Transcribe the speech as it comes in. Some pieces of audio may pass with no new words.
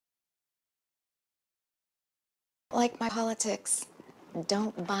Like my politics,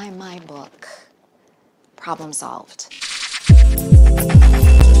 don't buy my book. Problem solved.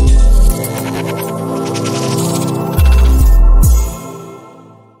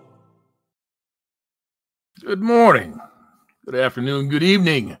 Good morning, good afternoon, good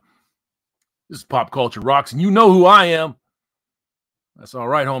evening. This is Pop Culture Rocks, and you know who I am. That's all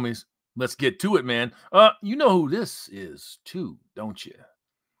right, homies. Let's get to it, man. You know who this is too, don't you?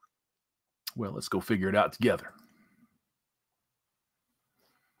 Well, let's go figure it out together.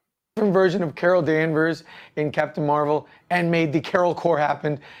 Version of Carol Danvers in Captain Marvel and made the Carol Corps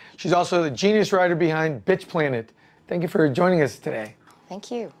happen. She's also the genius writer behind Bitch Planet. Thank you for joining us today. Thank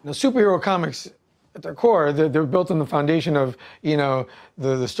you. Now, superhero comics, at their core, they're built on the foundation of,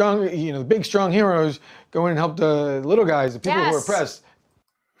 the strong, the big strong heroes go in and help the little guys, the people who are oppressed.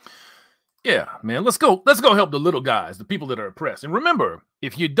 Yeah, man, let's go help the little guys, the people that are oppressed. And remember,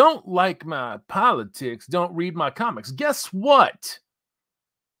 if you don't like my politics, don't read my comics. Guess what?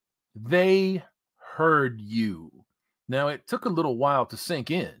 They heard you. Now, it took a little while to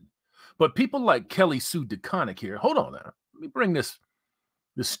sink in, but people like Kelly Sue DeConnick here, hold on now. Let me bring this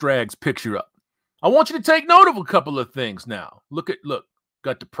Strags picture up. I want you to take note of a couple of things now. Look,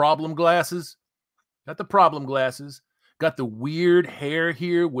 got the problem glasses, got the weird hair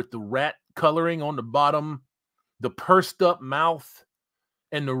here with the rat coloring on the bottom, the pursed up mouth,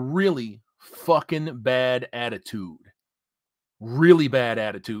 and the really fucking bad attitude. Really bad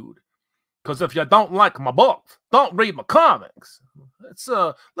attitude. Because if you don't like my books, don't read my comics.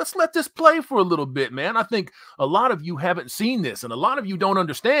 Let's let this play for a little bit, man. I think a lot of you haven't seen this, and a lot of you don't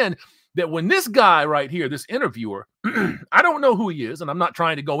understand that when this guy right here, this interviewer, I don't know who he is, and I'm not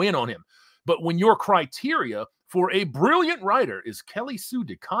trying to go in on him, but when your criteria for a brilliant writer is Kelly Sue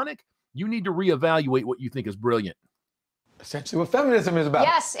DeConnick, you need to reevaluate what you think is brilliant. Essentially what feminism is about.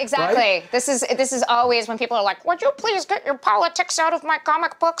 Yes, exactly. Right? This is always when people are like, would you please get your politics out of my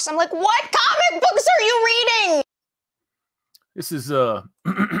comic books? I'm like, what comic books are you reading? This is this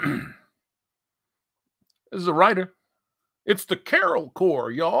is a writer. It's the Carol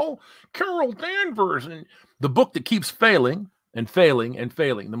Corps, y'all. Carol Danvers, and the book that keeps failing and failing and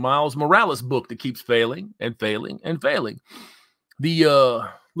failing. The Miles Morales book that keeps failing and failing and failing. The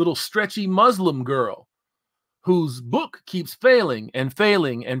little stretchy Muslim girl whose book keeps failing and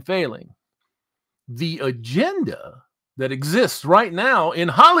failing and failing. The agenda that exists right now in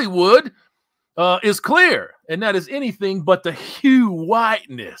Hollywood is clear, and that is anything but the Hugh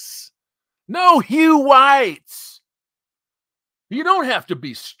Whiteness. No Hugh Whites. You don't have to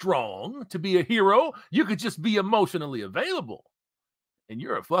be strong to be a hero. You could just be emotionally available, and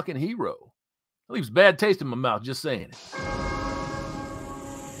you're a fucking hero. It leaves bad taste in my mouth just saying it.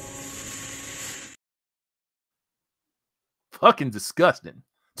 Fucking disgusting.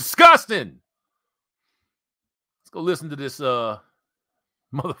 Disgusting. Let's go listen to this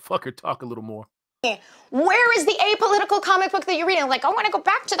motherfucker talk a little more. Where is the apolitical comic book that you're reading? Like, I want to go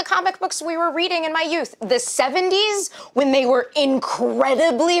back to the comic books we were reading in my youth. The 70s, when they were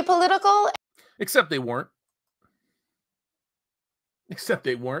incredibly political. Except they weren't.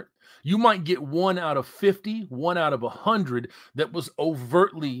 You might get 1 out of 50, 1 out of 100 that was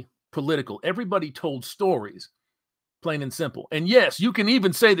overtly political. Everybody told stories. Plain and simple. And yes, you can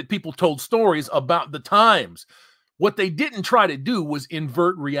even say that people told stories about the times. What they didn't try to do was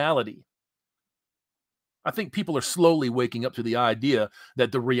invert reality. I think people are slowly waking up to the idea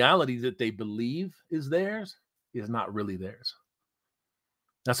that the reality that they believe is theirs is not really theirs.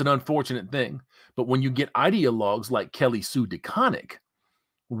 That's an unfortunate thing. But when you get ideologues like Kelly Sue DeConnick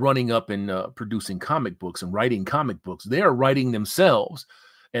running up and producing comic books and writing comic books, they are writing themselves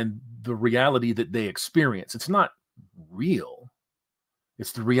and the reality that they experience. It's not real.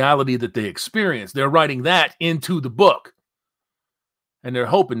 It's the reality that they experience. They're writing that into the book. And they're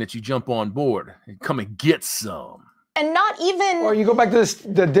hoping that you jump on board and come and get some. And not even... Or you go back to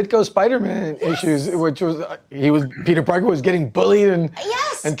the Ditko Spider-Man issues, which was, Peter Parker was getting bullied and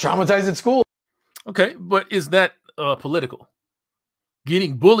traumatized at school. Okay, but is that political?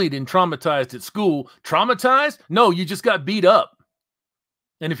 Getting bullied and traumatized at school. Traumatized? No, you just got beat up.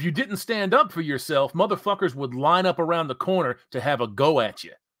 And if you didn't stand up for yourself, motherfuckers would line up around the corner to have a go at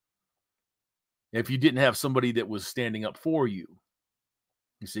you. If you didn't have somebody that was standing up for you.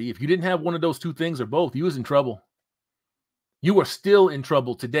 You see, if you didn't have one of those two things or both, you was in trouble. You are still in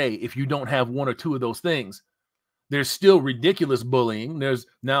trouble today if you don't have one or two of those things. There's still ridiculous bullying. There's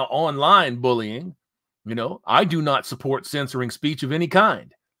now online bullying. You know, I do not support censoring speech of any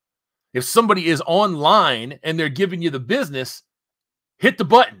kind. If somebody is online and they're giving you the business, hit the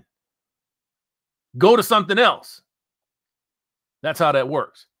button. Go to something else. That's how that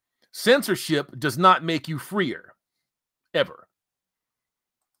works. Censorship does not make you freer. ever.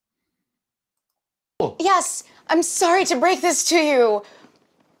 Yes, I'm sorry to break this to you,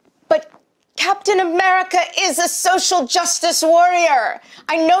 but Captain America is a social justice warrior.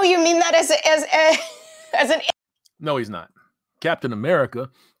 I know you mean that as an. No, he's not. Captain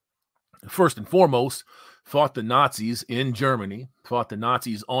America, first and foremost, fought the Nazis in Germany, fought the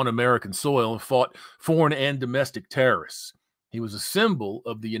Nazis on American soil, and fought foreign and domestic terrorists. He was a symbol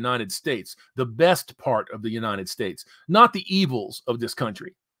of the United States, the best part of the United States, not the evils of this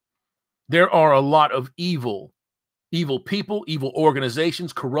country. There are a lot of evil people, evil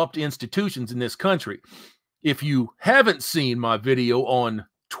organizations, corrupt institutions in this country. If you haven't seen my video on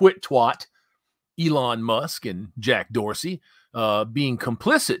Twat, Elon Musk and Jack Dorsey being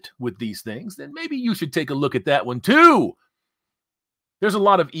complicit with these things, then maybe you should take a look at that one too. There's a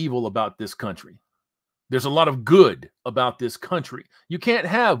lot of evil about this country. There's a lot of good about this country. You can't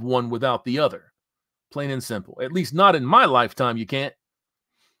have one without the other. Plain and simple. At least not in my lifetime, you can't.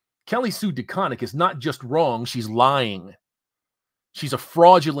 Kelly Sue DeConnick is not just wrong, she's lying. She's a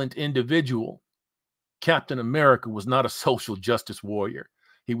fraudulent individual. Captain America was not a social justice warrior.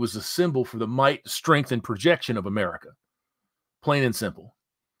 He was a symbol for the might, strength, and projection of America. Plain and simple.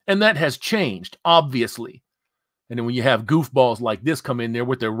 And that has changed, obviously. And then when you have goofballs like this come in there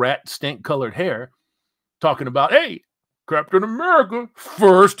with their rat stink-colored hair, talking about, hey, Captain America,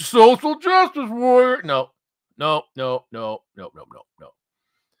 first social justice warrior. No.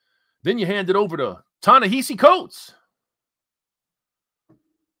 Then you hand it over to Ta-Nehisi Coates.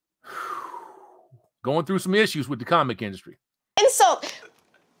 Going through some issues with the comic industry. Insult.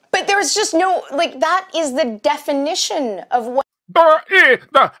 But there's just no, like, that is the definition of what he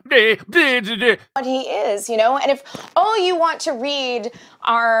is, you know? And if all you want to read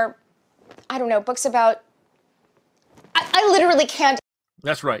are, I don't know, books about, I literally can't.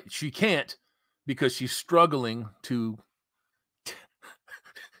 That's right. She can't because she's struggling to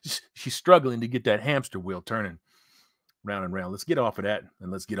get that hamster wheel turning round and round. Let's get off of that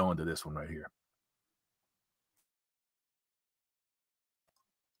and let's get on to this one right here.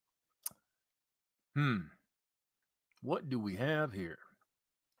 What do we have here?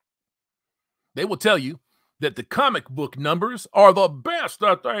 They will tell you that the comic book numbers are the best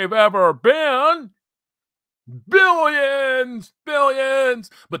that they've ever been. Billions.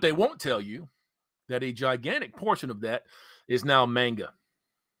 But they won't tell you that a gigantic portion of that is now manga.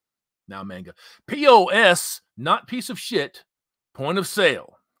 POS, not piece of shit, point of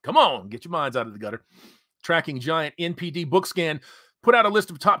sale. Come on, get your minds out of the gutter. Tracking giant NPD BookScan put out a list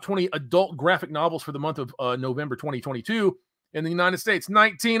of top 20 adult graphic novels for the month of November 2022. In the United States,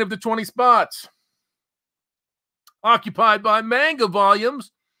 19 of the 20 spots occupied by manga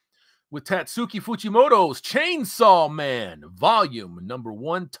volumes, with Tatsuki Fujimoto's Chainsaw Man, volume number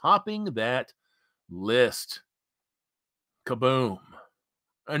 1, topping that list. Kaboom.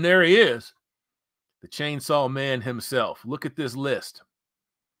 And there he is, the Chainsaw Man himself. Look at this list.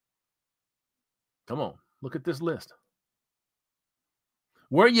 Come on, look at this list.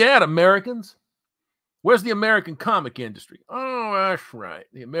 Where you at, Americans? Where's the American comic industry? Oh, that's right.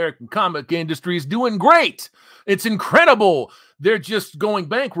 The American comic industry is doing great. It's incredible. They're just going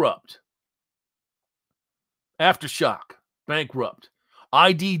bankrupt. Aftershock, bankrupt.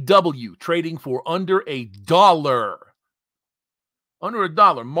 IDW trading for under $1. Under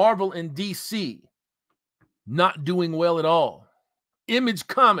 $1. Marvel and DC not doing well at all. Image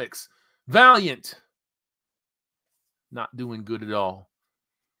Comics, Valiant, not doing good at all.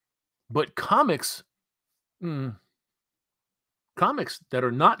 But comics that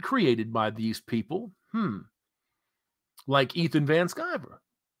are not created by these people, like Ethan Van Sciver,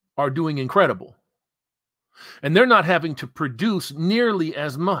 are doing incredible. And they're not having to produce nearly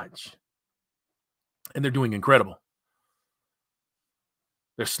as much. And they're doing incredible.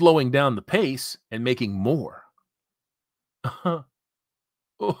 They're slowing down the pace and making more.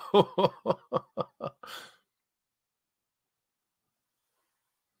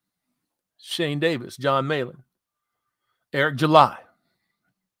 Shane Davis, John Malin, Eric July,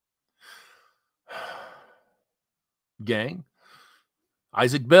 Gang,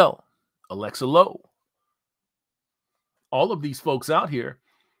 Isaac Bell, Alexa Lowe. All of these folks out here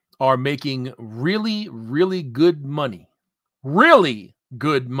are making really, really good money. Really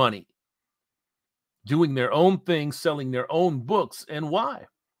good money. Doing their own thing, selling their own books. And why?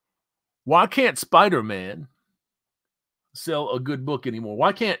 Why can't Spider-Man sell a good book anymore?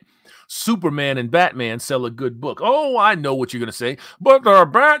 Why can't Superman and Batman sell a good book? Oh, I know what you're going to say, but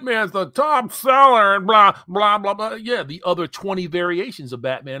Batman's the top seller and blah, blah, blah, blah. Yeah, the other 20 variations of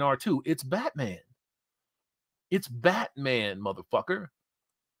Batman are too. It's Batman. It's Batman, motherfucker.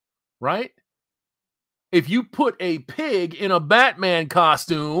 Right? if you put a pig in a Batman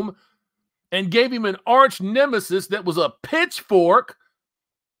costume and gave him an arch nemesis that was a pitchfork,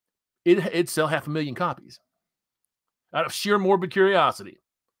 it'd sell 500,000 copies out of sheer morbid curiosity.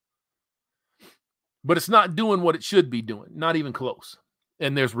 But it's not doing what it should be doing, not even close.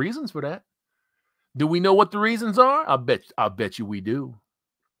 And there's reasons for that. Do we know what the reasons are? I'll bet you we do.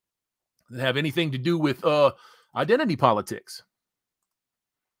 Does it have anything to do with identity politics?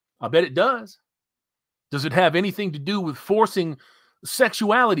 I bet it does. Does it have anything to do with forcing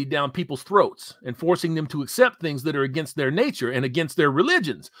sexuality down people's throats and forcing them to accept things that are against their nature and against their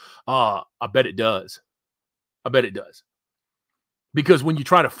religions? I bet it does. I bet it does. Because when you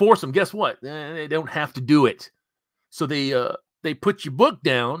try to force them, guess what? They don't have to do it. So they put your book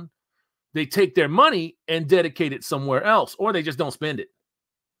down, they take their money and dedicate it somewhere else, or they just don't spend it.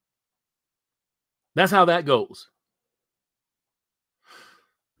 That's how that goes.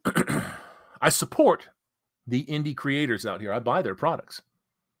 I support the indie creators out here. I buy their products.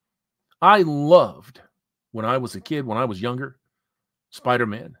 I loved, when I was a kid, when I was younger,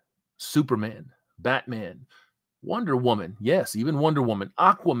 Spider-Man, Superman, Batman, Wonder Woman. Yes, even Wonder Woman,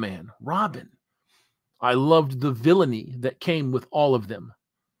 Aquaman, Robin. I loved the villainy that came with all of them.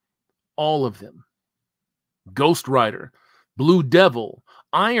 All of them. Ghost Rider, Blue Devil,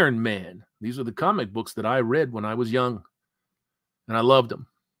 Iron Man. These are the comic books that I read when I was young, and I loved them.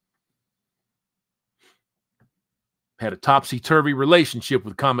 Had a topsy-turvy relationship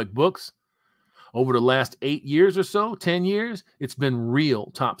with comic books. Over the last 8 years or so, 10 years, it's been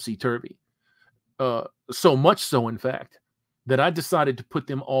real topsy-turvy. So much so, in fact, that I decided to put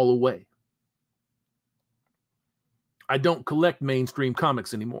them all away. I don't collect mainstream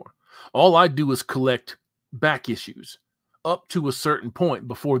comics anymore. All I do is collect back issues up to a certain point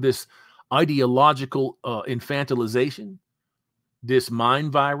before this ideological infantilization, this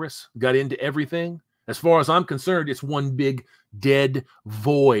mind virus got into everything. As far as I'm concerned, it's one big dead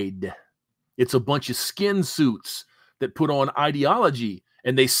void. It's a bunch of skin suits that put on ideology,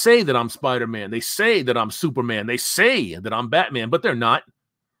 and they say that I'm Spider-Man. They say that I'm Superman. They say that I'm Batman, but they're not.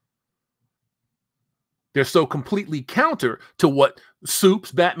 They're so completely counter to what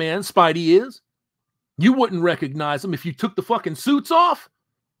Supes, Batman, Spidey is. You wouldn't recognize them if you took the fucking suits off.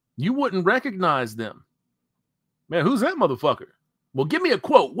 You wouldn't recognize them. Man, who's that motherfucker? Well, give me a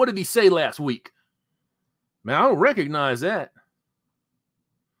quote. What did he say last week? Man, I don't recognize that.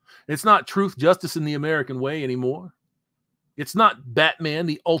 It's not truth, justice, in the American way anymore. It's not Batman,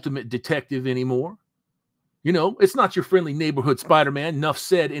 the ultimate detective anymore. You know, it's not your friendly neighborhood Spider-Man, enough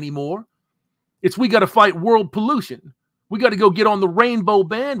said, anymore. It's we got to fight world pollution. We got to go get on the rainbow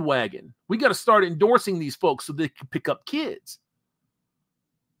bandwagon. We got to start endorsing these folks so they can pick up kids.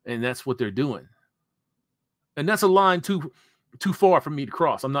 And that's what they're doing. And that's a line too far for me to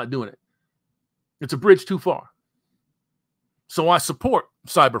cross. I'm not doing it. It's a bridge too far. So I support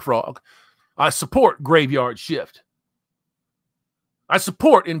Cyberfrog. I support Graveyard Shift. I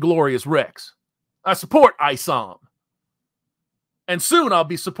support Inglorious Rex. I support ISOM. And soon I'll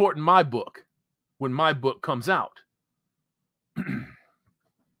be supporting my book when my book comes out.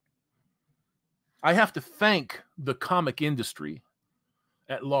 I have to thank the comic industry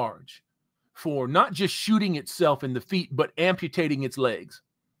at large for not just shooting itself in the feet, but amputating its legs.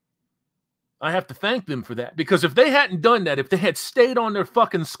 I have to thank them for that, because if they hadn't done that, if they had stayed on their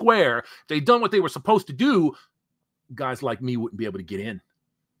fucking square, if they'd done what they were supposed to do, guys like me wouldn't be able to get in.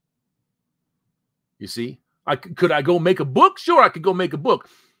 You see, could I go make a book? Sure, I could go make a book.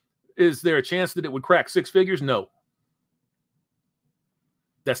 Is there a chance that it would crack 6 figures? No.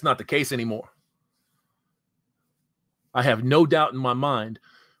 That's not the case anymore. I have no doubt in my mind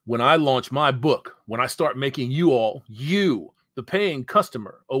when I launch my book, when I start making you, the paying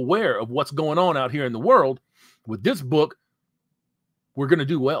customer, aware of what's going on out here in the world, with this book, we're going to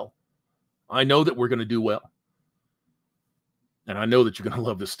do well. I know that we're going to do well. And I know that you're going to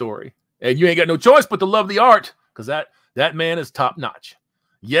love the story. And you ain't got no choice but to love the art, because that man is top notch.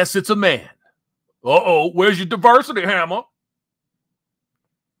 Yes, it's a man. Uh-oh, where's your diversity, Hammer?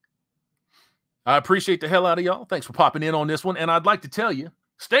 I appreciate the hell out of y'all. Thanks for popping in on this one. And I'd like to tell you,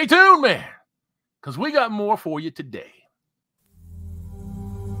 stay tuned, man, because we got more for you today.